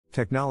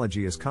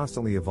Technology is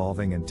constantly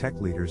evolving and tech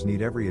leaders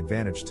need every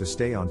advantage to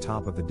stay on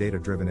top of the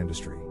data-driven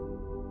industry.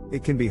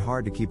 It can be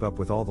hard to keep up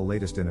with all the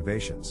latest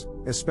innovations,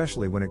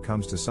 especially when it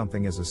comes to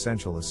something as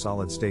essential as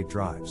solid-state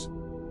drives.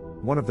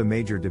 One of the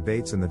major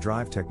debates in the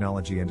drive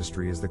technology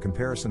industry is the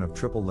comparison of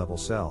triple-level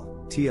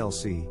cell,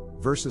 TLC,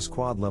 versus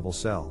quad-level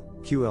cell,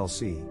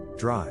 QLC,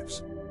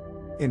 drives.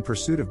 In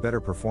pursuit of better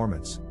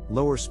performance,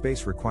 lower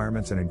space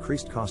requirements and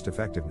increased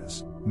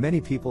cost-effectiveness,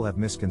 many people have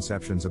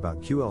misconceptions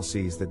about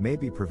QLCs that may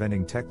be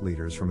preventing tech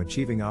leaders from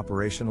achieving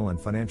operational and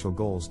financial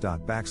goals.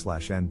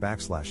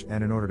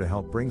 N. In order to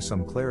help bring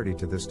some clarity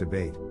to this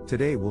debate,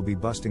 today we'll be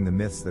busting the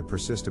myths that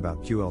persist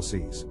about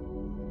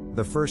QLCs.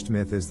 The first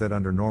myth is that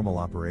under normal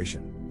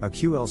operation, a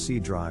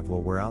QLC drive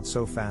will wear out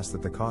so fast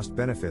that the cost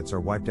benefits are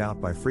wiped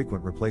out by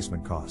frequent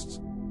replacement costs.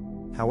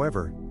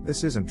 However,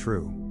 this isn't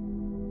true.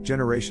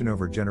 Generation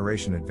over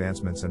generation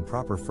advancements and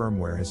proper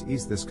firmware has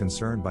eased this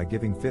concern by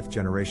giving 5th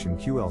generation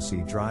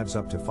QLC drives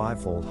up to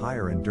 5-fold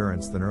higher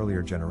endurance than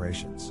earlier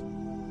generations.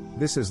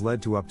 This has led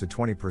to up to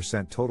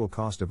 20% total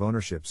cost of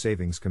ownership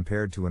savings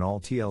compared to an all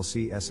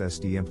TLC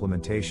SSD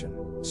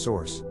implementation.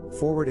 Source: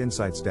 Forward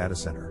Insights Data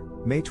Center,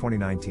 May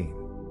 2019.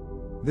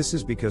 This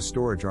is because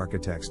storage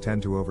architects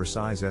tend to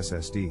oversize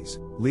SSDs,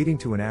 leading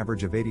to an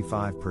average of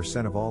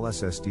 85% of all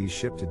SSDs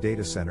shipped to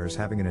data centers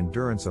having an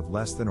endurance of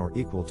less than or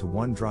equal to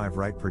 1 drive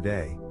write per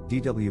day,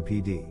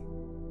 DWPD.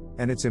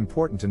 And it's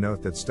important to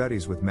note that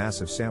studies with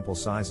massive sample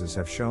sizes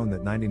have shown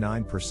that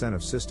 99%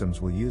 of systems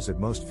will use at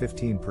most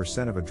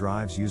 15% of a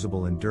drive's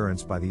usable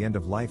endurance by the end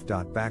of life. N.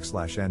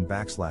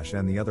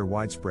 The other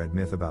widespread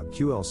myth about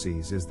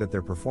QLCs is that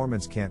their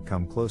performance can't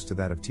come close to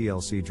that of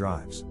TLC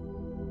drives.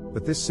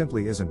 But this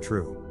simply isn't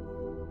true.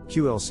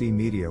 QLC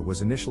media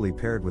was initially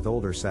paired with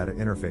older SATA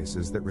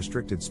interfaces that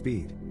restricted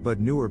speed, but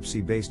newer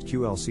PCI-based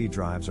QLC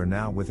drives are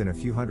now within a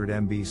few hundred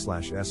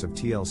MB/s of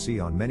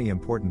TLC on many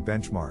important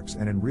benchmarks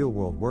and in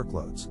real-world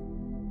workloads.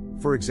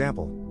 For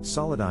example,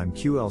 Solidigm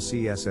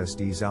QLC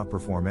SSDs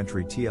outperform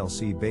entry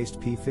TLC-based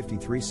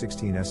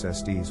P5316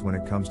 SSDs when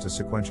it comes to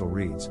sequential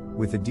reads,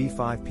 with the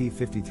D5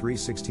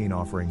 P5316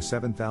 offering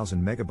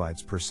 7,000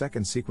 MB per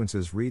second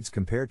sequences reads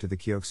compared to the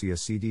QLC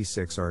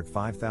SSD6 are at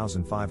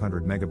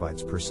 5,500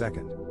 MB per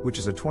second, which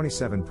is a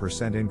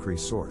 27%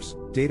 increase. Source: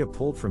 data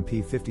pulled from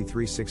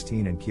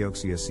P5316 and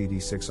QLC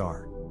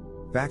SSD6R.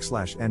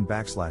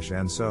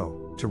 N.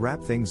 So, to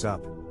wrap things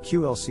up,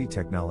 QLC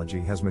technology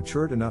has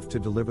matured enough to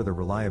deliver the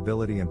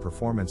reliability and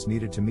performance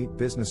needed to meet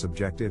business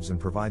objectives and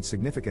provide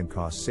significant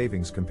cost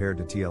savings compared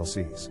to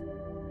TLCs.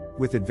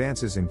 With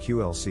advances in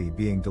QLC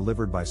being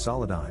delivered by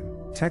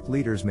Solidigm, tech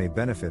leaders may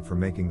benefit from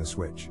making the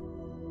switch.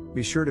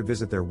 Be sure to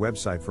visit their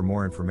website for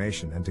more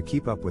information and to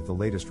keep up with the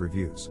latest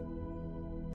reviews.